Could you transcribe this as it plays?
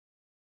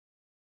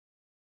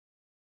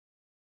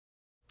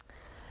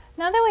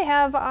Now that we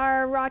have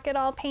our rocket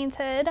all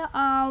painted,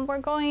 we're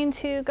going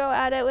to go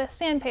at it with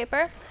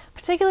sandpaper,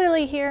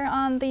 particularly here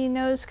on the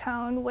nose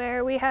cone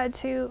where we had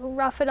to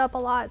rough it up a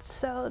lot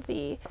so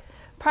the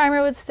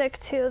primer would stick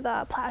to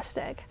the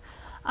plastic.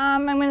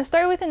 I'm going to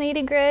start with an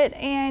 80 grit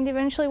and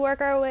eventually work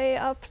our way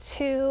up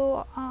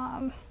to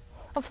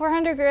a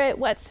 400 grit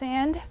wet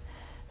sand.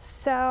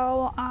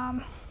 So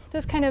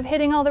just kind of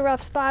hitting all the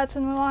rough spots,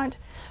 and we want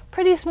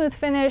pretty smooth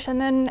finish,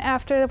 and then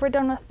after we're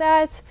done with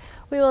that,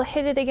 we will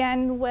hit it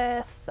again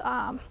with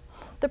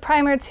the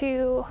primer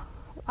to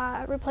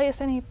replace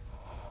any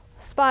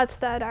spots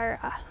that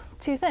are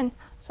too thin.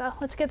 So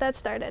let's get that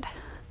started.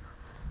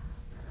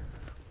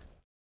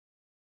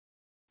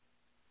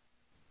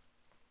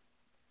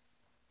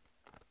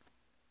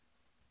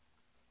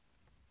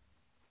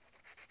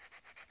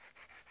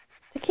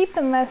 To keep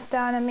the mess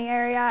down in the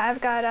area,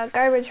 I've got a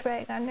garbage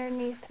bag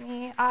underneath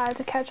me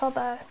to catch all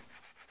the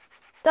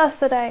dust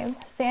that I'm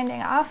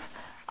sanding off.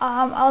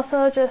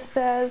 Also, just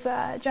as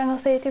general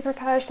safety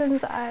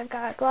precautions, I've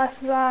got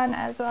glasses on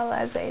as well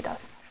as a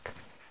dust mask.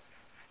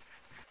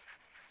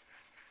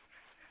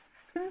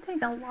 It's going to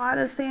take a lot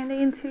of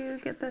sanding to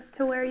get this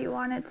to where you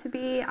want it to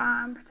be,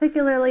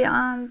 particularly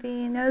on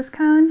the nose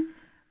cone.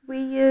 We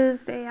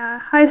used a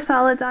high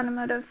solids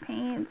automotive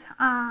paint,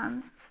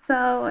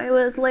 so it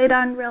was laid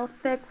on real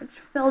thick, which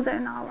filled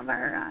in all of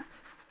our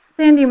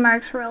sanding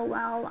marks real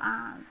well.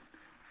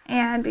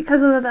 And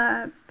because of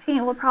the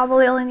paint, we'll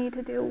probably only need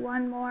to do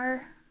one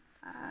more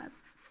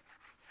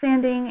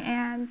sanding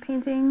and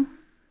painting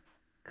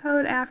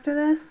coat after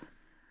this.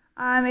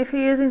 If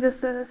you're using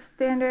just a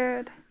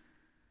standard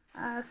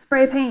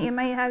spray paint, you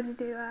might have to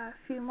do a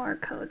few more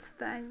coats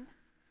than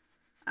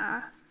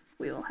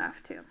we will have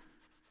to.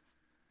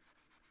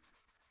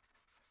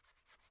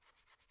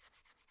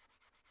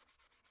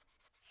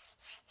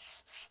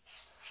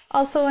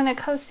 Also, when it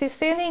comes to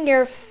sanding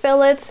your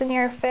fillets and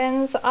your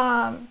fins,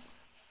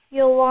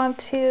 you'll want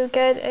to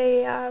get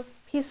a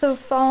piece of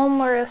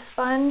foam or a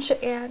sponge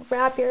and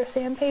wrap your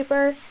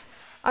sandpaper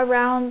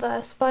around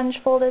the sponge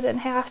folded in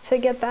half to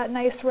get that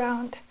nice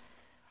round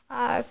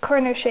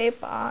corner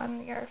shape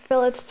on your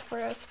fillets for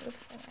a smooth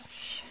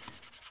finish.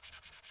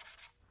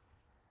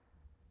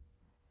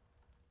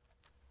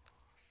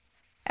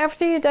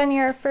 After you've done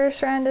your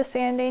first round of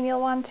sanding,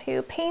 you'll want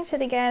to paint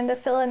it again to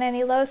fill in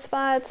any low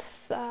spots,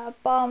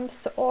 bumps,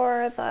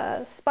 or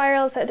the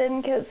spirals that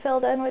didn't get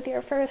filled in with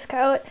your first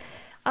coat.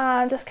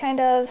 Just kind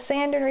of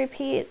sand and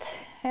repeat,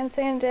 and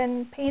sand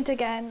and paint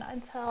again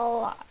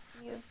until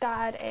you've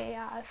got a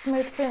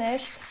smooth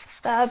finish.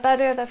 The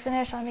better the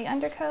finish on the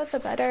undercoat, the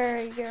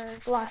better your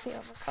glossy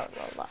overcoat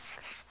will look.